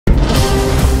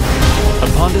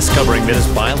Upon discovering that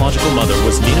his biological mother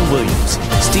was Nina Williams,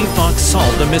 Steve Fox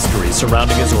solved the mystery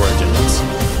surrounding his origins.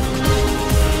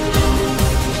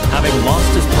 Having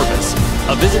lost his purpose,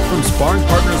 a visit from sparring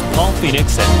partners Paul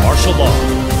Phoenix and martial law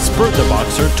spurred the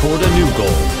boxer toward a new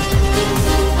goal.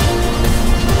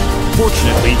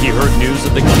 Fortunately, he heard news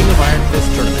of the King of Iron Fist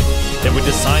tournament that would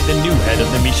decide the new head of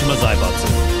the Mishima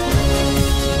Zaibatsu.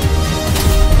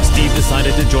 Steve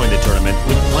decided to join the tournament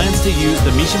with plans to use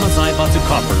the Mishima Zaibatsu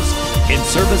coffers in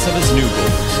service of his new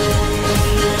goals.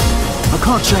 I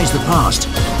can't change the past,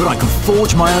 but I can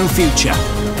forge my own future.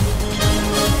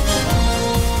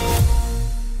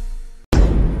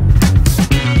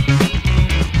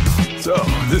 So,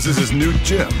 this is his new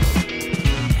gym.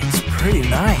 It's pretty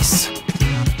nice.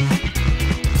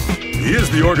 He is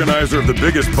the organizer of the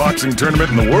biggest boxing tournament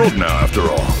in the world now, after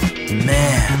all.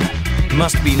 Man,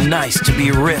 must be nice to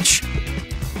be rich.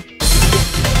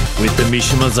 With the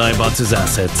Mishima Zaibatsu's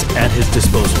assets at his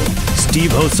disposal,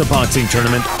 Steve hosts a boxing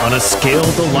tournament on a scale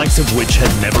the likes of which had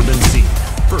never been seen.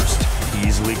 First, he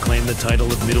easily claimed the title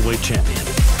of middleweight champion,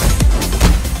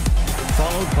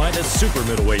 followed by the super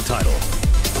middleweight title,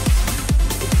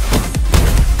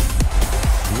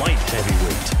 light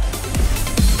heavyweight,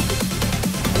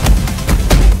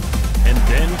 and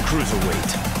then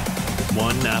cruiserweight.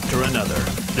 One after another,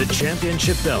 the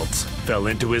championship belts fell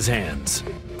into his hands.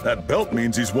 That belt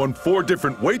means he's won 4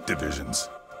 different weight divisions.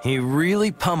 He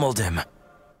really pummeled him.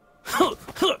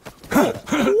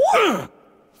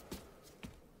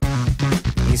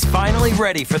 He's finally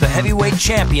ready for the heavyweight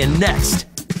champion next.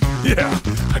 Yeah,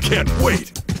 I can't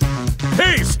wait.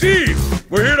 Hey, Steve!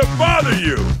 We're here to bother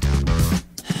you!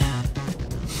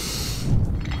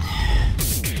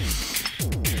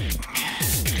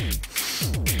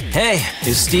 Hey,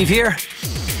 is Steve here?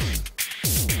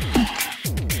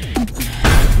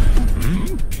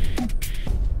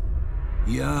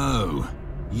 Yo,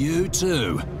 you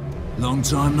too. Long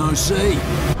time no see.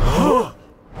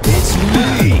 It's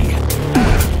me.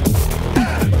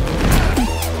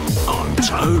 I'm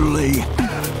totally